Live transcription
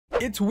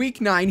It's week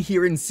 9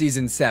 here in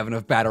season 7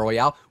 of Battle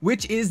Royale,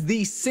 which is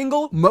the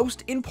single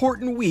most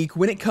important week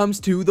when it comes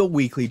to the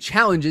weekly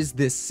challenges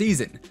this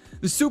season.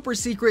 The super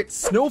secret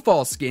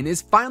Snowfall skin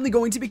is finally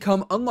going to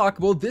become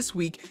unlockable this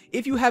week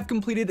if you have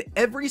completed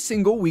every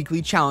single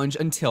weekly challenge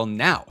until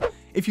now.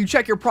 If you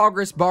check your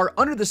progress bar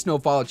under the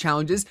Snowfall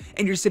challenges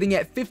and you're sitting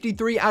at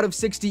 53 out of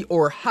 60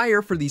 or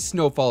higher for the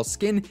Snowfall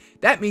skin,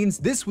 that means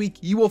this week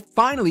you will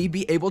finally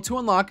be able to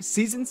unlock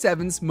Season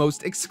 7's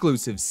most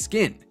exclusive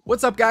skin.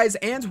 What's up guys,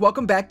 and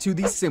welcome back to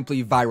the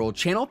Simply Viral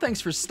channel.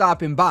 Thanks for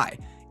stopping by.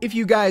 If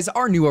you guys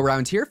are new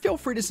around here, feel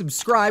free to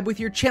subscribe with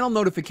your channel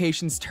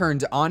notifications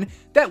turned on.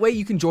 That way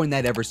you can join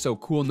that ever so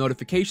cool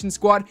notification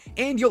squad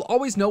and you'll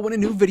always know when a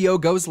new video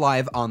goes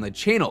live on the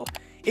channel.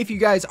 If you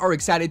guys are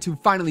excited to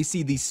finally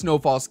see the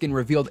Snowfall skin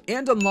revealed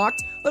and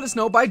unlocked, let us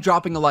know by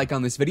dropping a like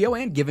on this video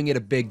and giving it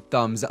a big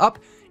thumbs up.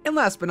 And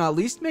last but not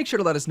least, make sure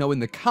to let us know in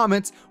the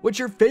comments what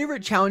your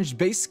favorite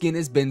challenge-based skin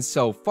has been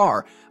so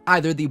far,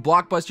 either the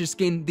Blockbuster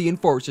skin, the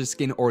Enforcer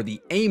skin, or the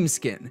AIM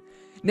skin.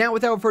 Now,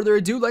 without further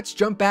ado, let's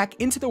jump back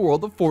into the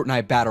world of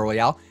Fortnite Battle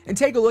Royale and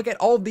take a look at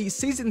all of the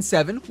Season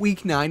 7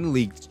 Week 9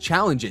 leaked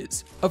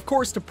challenges. Of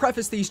course, to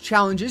preface these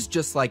challenges,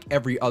 just like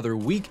every other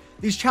week,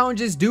 these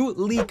challenges do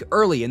leak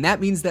early, and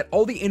that means that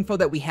all the info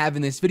that we have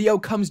in this video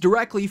comes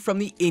directly from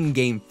the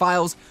in-game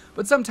files,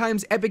 but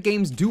sometimes Epic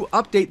Games do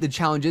update the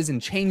challenges and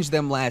change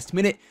them last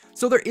minute,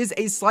 so there is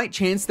a slight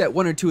chance that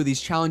one or two of these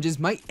challenges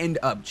might end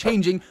up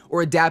changing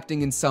or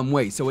adapting in some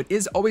way, so it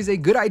is always a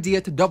good idea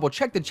to double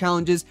check the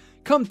challenges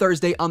come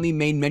Thursday on the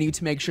main menu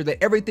to make sure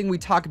that everything we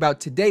talk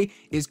about today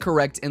is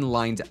correct and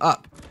lined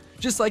up.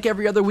 Just like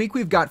every other week,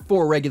 we've got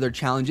 4 regular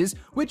challenges,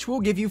 which will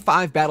give you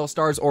 5 battle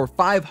stars or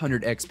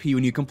 500 XP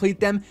when you complete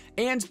them,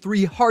 and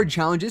 3 hard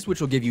challenges,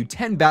 which will give you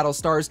 10 battle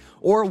stars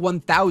or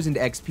 1000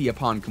 XP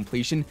upon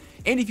completion.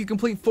 And if you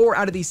complete 4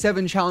 out of the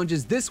 7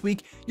 challenges this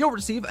week, you'll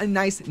receive a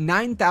nice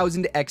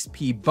 9000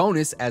 XP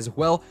bonus as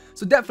well.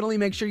 So definitely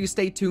make sure you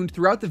stay tuned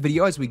throughout the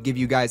video as we give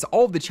you guys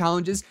all of the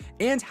challenges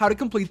and how to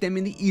complete them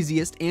in the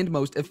easiest and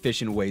most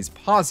efficient ways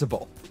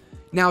possible.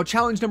 Now,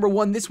 challenge number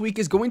 1 this week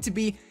is going to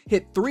be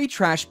hit 3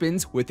 trash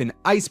bins with an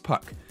ice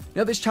puck.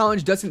 Now, this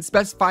challenge doesn't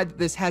specify that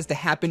this has to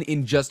happen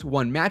in just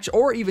one match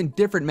or even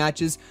different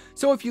matches,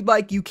 so if you'd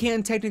like, you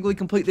can technically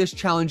complete this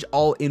challenge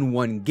all in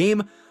one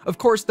game. Of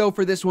course, though,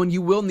 for this one,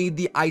 you will need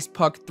the ice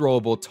puck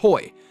throwable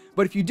toy.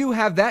 But if you do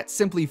have that,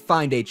 simply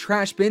find a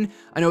trash bin.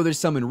 I know there's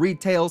some in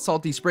retail,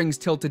 Salty Springs,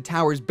 Tilted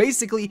Towers,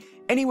 basically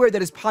anywhere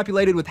that is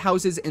populated with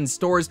houses and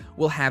stores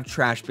will have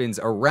trash bins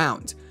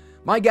around.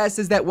 My guess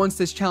is that once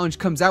this challenge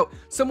comes out,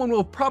 someone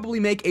will probably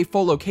make a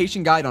full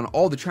location guide on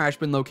all the trash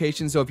bin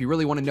locations, so if you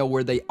really want to know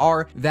where they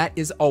are, that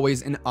is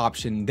always an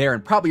option there,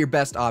 and probably your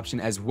best option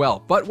as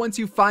well. But once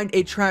you find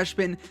a trash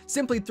bin,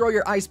 simply throw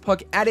your ice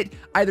puck at it,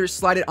 either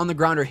slide it on the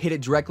ground or hit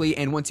it directly,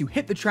 and once you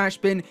hit the trash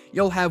bin,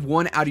 you'll have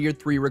 1 out of your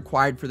 3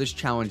 required for this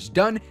challenge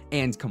done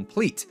and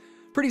complete.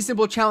 Pretty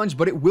simple challenge,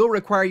 but it will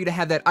require you to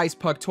have that ice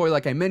puck toy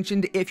like I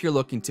mentioned if you're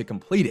looking to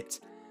complete it.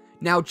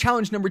 Now,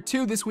 challenge number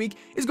 2 this week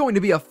is going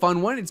to be a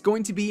fun one. It's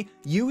going to be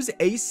use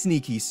a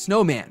sneaky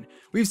snowman.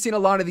 We've seen a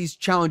lot of these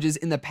challenges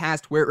in the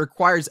past where it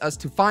requires us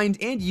to find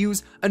and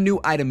use a new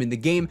item in the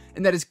game,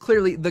 and that is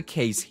clearly the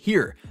case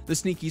here. The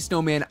sneaky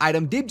snowman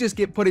item did just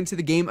get put into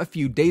the game a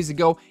few days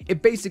ago.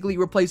 It basically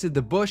replaces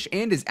the bush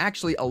and is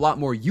actually a lot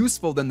more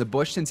useful than the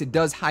bush since it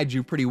does hide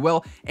you pretty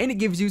well, and it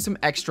gives you some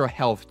extra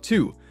health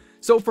too.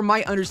 So from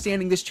my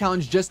understanding, this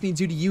challenge just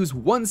needs you to use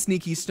 1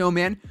 sneaky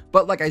snowman,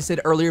 but like I said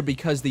earlier,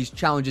 because these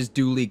challenges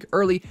do leak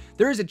early,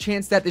 there is a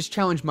chance that this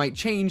challenge might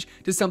change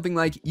to something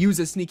like use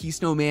a sneaky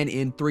snowman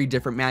in 3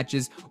 different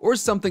matches or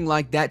something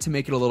like that to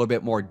make it a little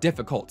bit more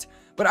difficult.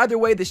 But either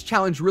way, this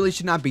challenge really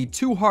should not be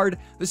too hard.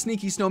 The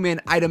sneaky snowman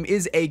item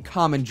is a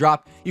common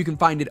drop. You can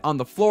find it on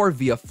the floor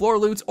via floor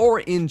loot or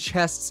in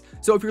chests,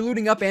 so if you're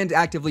looting up and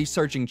actively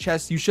searching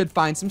chests, you should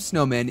find some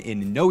snowmen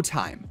in no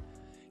time.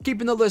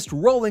 Keeping the list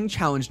rolling,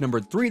 challenge number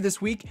 3 this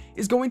week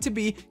is going to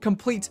be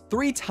complete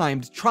 3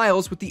 timed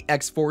trials with the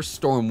X-Force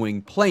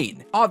Stormwing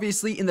plane.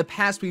 Obviously, in the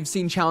past we've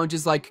seen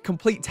challenges like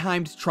complete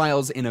timed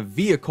trials in a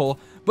vehicle,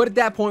 but at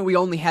that point we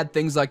only had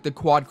things like the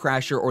Quad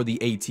Crasher or the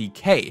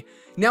ATK.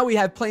 Now we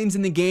have planes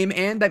in the game,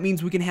 and that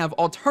means we can have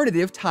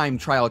alternative time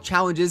trial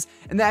challenges,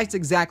 and that's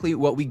exactly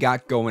what we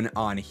got going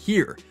on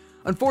here.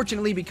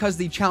 Unfortunately, because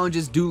the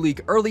challenges do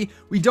leak early,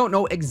 we don't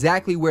know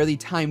exactly where the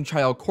time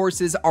trial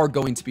courses are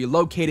going to be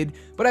located,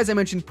 but as I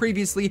mentioned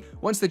previously,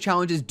 once the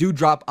challenges do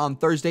drop on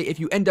Thursday, if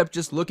you end up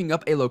just looking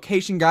up a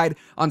location guide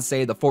on,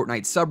 say, the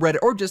Fortnite subreddit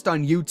or just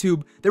on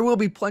YouTube, there will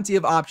be plenty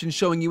of options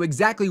showing you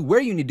exactly where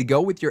you need to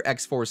go with your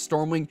X-Force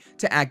Stormwing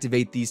to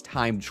activate these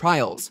time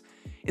trials.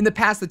 In the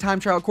past, the time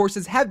trial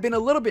courses have been a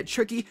little bit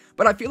tricky,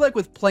 but I feel like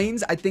with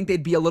planes, I think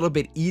they'd be a little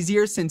bit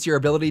easier since your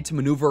ability to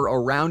maneuver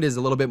around is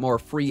a little bit more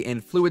free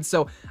and fluid,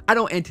 so I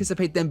don't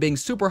anticipate them being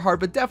super hard,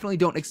 but definitely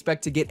don't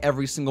expect to get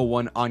every single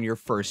one on your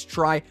first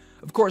try.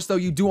 Of course, though,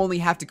 you do only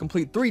have to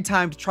complete 3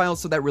 timed trials,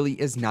 so that really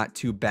is not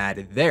too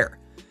bad there.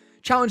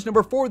 Challenge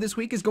number 4 this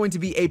week is going to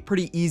be a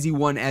pretty easy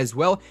one as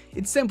well.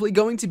 It's simply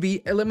going to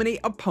be eliminate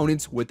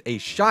opponents with a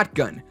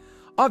shotgun.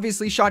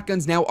 Obviously,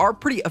 shotguns now are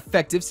pretty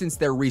effective since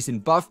their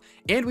recent buff,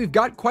 and we've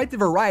got quite the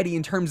variety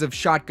in terms of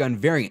shotgun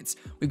variants.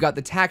 We've got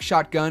the tac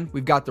shotgun,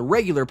 we've got the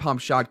regular pump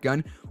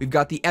shotgun, we've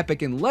got the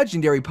epic and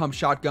legendary pump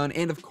shotgun,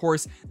 and of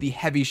course, the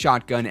heavy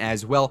shotgun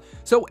as well.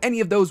 So any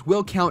of those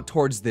will count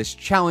towards this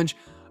challenge.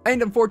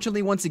 And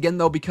unfortunately, once again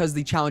though, because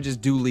the challenges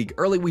do leak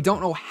early, we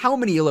don't know how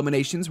many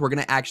eliminations we're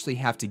going to actually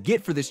have to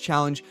get for this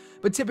challenge,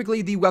 but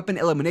typically the weapon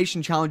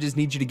elimination challenges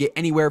need you to get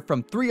anywhere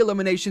from 3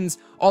 eliminations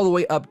all the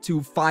way up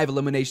to 5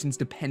 eliminations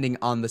depending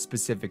on the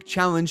specific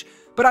challenge.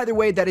 But either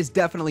way, that is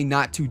definitely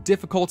not too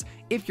difficult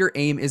if your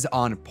aim is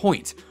on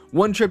point.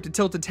 One trip to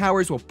Tilted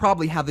Towers will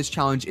probably have this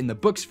challenge in the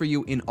books for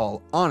you in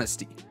all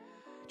honesty.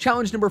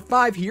 Challenge number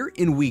 5 here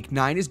in week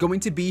 9 is going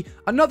to be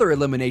another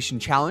elimination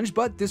challenge,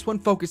 but this one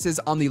focuses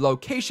on the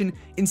location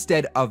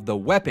instead of the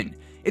weapon.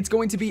 It's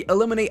going to be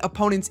eliminate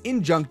opponents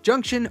in Junk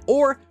Junction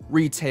or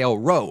Retail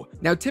Row.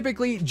 Now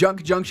typically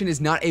Junk Junction is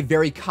not a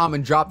very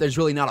common drop, there's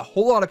really not a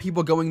whole lot of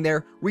people going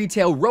there.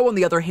 Retail Row on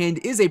the other hand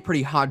is a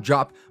pretty hot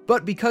drop,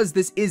 but because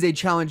this is a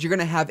challenge, you're going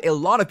to have a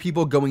lot of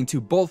people going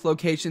to both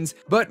locations.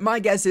 But my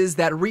guess is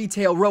that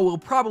Retail Row will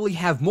probably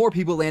have more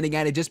people landing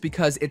at it just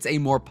because it's a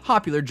more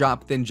popular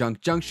drop than Junk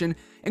Junction.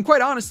 And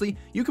quite honestly,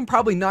 you can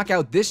probably knock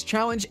out this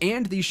challenge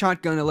and the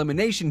shotgun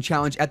elimination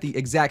challenge at the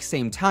exact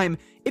same time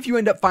if you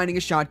end up finding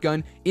a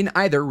shotgun in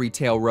either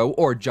Retail Row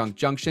or Junk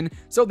Junction,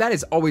 so that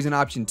is always an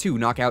option too,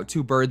 knock out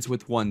 2 birds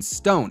with 1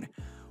 stone.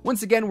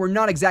 Once again, we're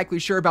not exactly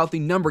sure about the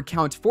number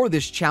count for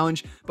this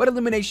challenge, but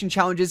elimination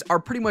challenges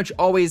are pretty much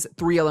always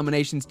 3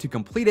 eliminations to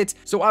complete it,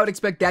 so I would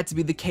expect that to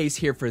be the case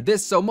here for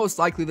this, so most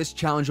likely this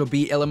challenge will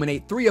be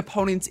eliminate 3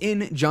 opponents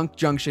in Junk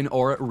Junction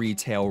or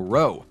Retail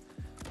Row.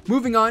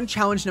 Moving on,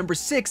 challenge number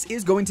 6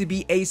 is going to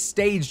be a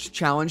staged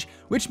challenge,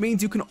 which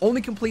means you can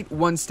only complete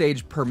 1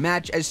 stage per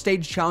match, as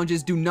stage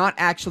challenges do not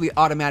actually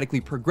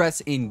automatically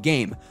progress in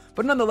game.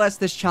 But nonetheless,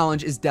 this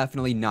challenge is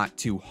definitely not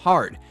too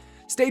hard.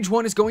 Stage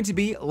 1 is going to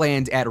be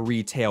land at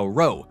Retail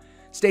Row.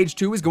 Stage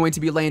 2 is going to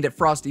be land at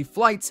Frosty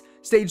Flights.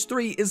 Stage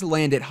 3 is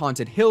land at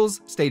Haunted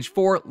Hills. Stage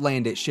 4,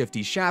 land at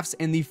Shifty Shafts.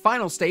 And the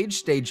final stage,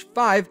 stage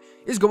 5,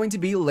 is going to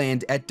be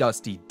land at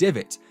Dusty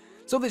Divot.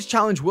 So this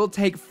challenge will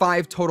take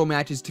 5 total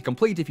matches to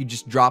complete if you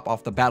just drop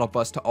off the battle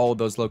bus to all of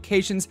those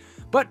locations,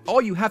 but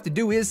all you have to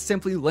do is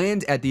simply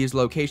land at these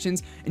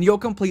locations and you'll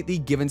complete the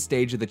given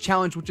stage of the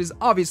challenge, which is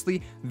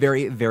obviously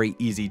very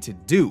easy to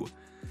do.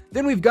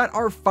 Then we've got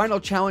our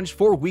final challenge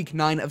for week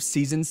 9 of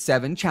season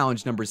 7.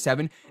 Challenge number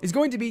 7 is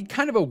going to be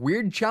kind of a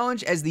weird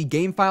challenge as the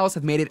game files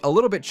have made it a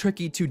little bit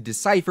tricky to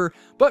decipher,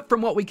 but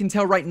from what we can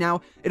tell right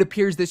now, it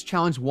appears this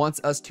challenge wants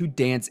us to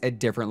dance at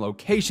different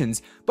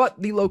locations, but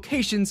the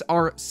locations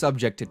are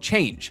subject to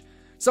change.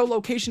 So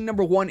location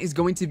number 1 is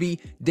going to be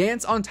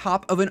dance on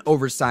top of an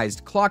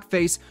oversized clock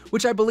face,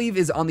 which I believe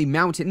is on the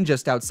mountain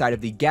just outside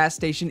of the gas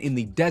station in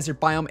the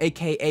desert biome,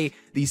 aka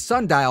the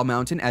Sundial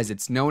Mountain as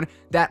it's known.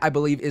 That I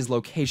believe is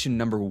location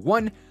number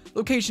 1.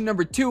 Location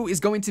number 2 is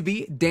going to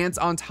be dance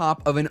on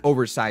top of an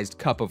oversized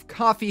cup of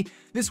coffee.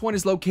 This one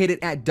is located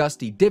at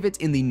Dusty Divot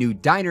in the new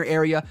diner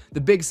area. The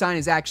big sign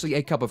is actually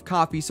a cup of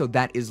coffee, so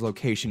that is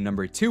location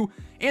number 2.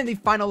 And the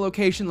final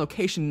location,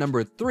 location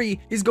number 3,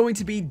 is going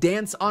to be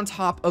dance on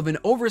top of an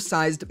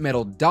oversized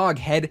metal dog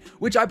head,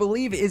 which I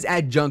believe is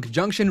at Junk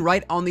Junction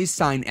right on the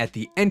sign at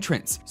the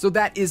entrance. So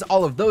that is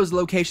all of those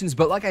locations,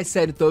 but like I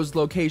said, those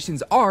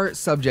locations are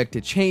subject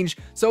to change,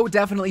 so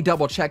definitely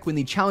double check when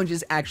the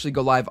challenges actually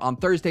go live on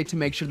Thursday to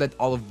make sure that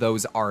all of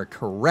those are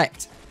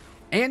correct.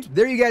 And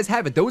there you guys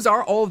have it. Those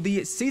are all of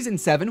the Season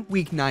 7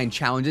 Week 9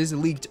 challenges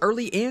leaked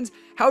early and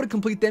how to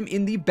complete them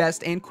in the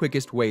best and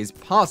quickest ways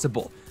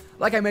possible.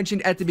 Like I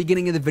mentioned at the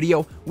beginning of the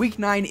video, Week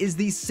 9 is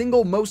the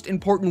single most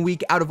important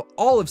week out of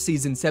all of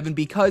Season 7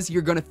 because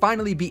you're going to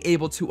finally be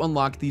able to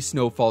unlock the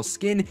Snowfall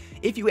skin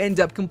if you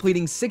end up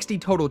completing 60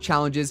 total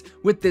challenges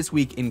with this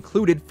week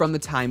included from the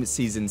time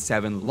Season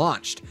 7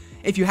 launched.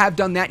 If you have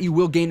done that, you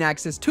will gain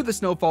access to the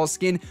Snowfall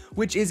skin,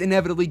 which is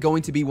inevitably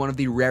going to be one of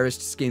the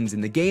rarest skins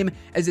in the game,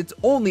 as it's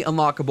only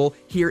unlockable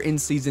here in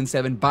Season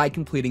 7 by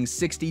completing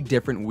 60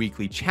 different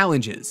weekly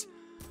challenges.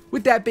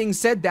 With that being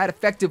said, that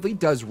effectively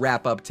does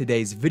wrap up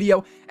today's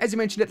video. As I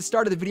mentioned at the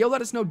start of the video, let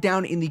us know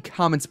down in the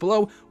comments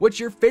below what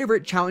your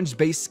favorite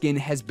challenge-based skin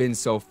has been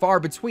so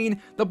far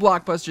between the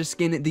Blockbuster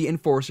skin, the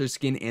Enforcer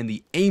skin, and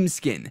the AIM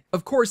skin.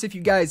 Of course, if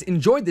you guys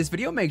enjoyed this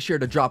video, make sure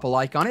to drop a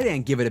like on it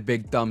and give it a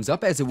big thumbs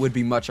up, as it would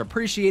be much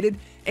appreciated.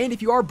 And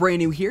if you are brand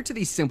new here to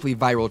the Simply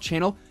Viral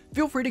channel,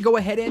 feel free to go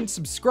ahead and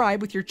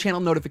subscribe with your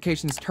channel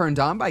notifications turned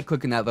on by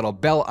clicking that little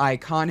bell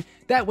icon.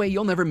 That way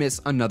you'll never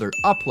miss another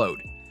upload.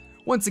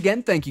 Once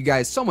again, thank you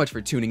guys so much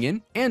for tuning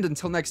in, and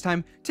until next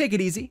time, take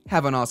it easy,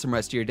 have an awesome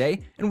rest of your day,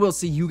 and we'll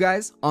see you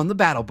guys on the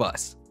battle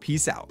bus.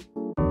 Peace out.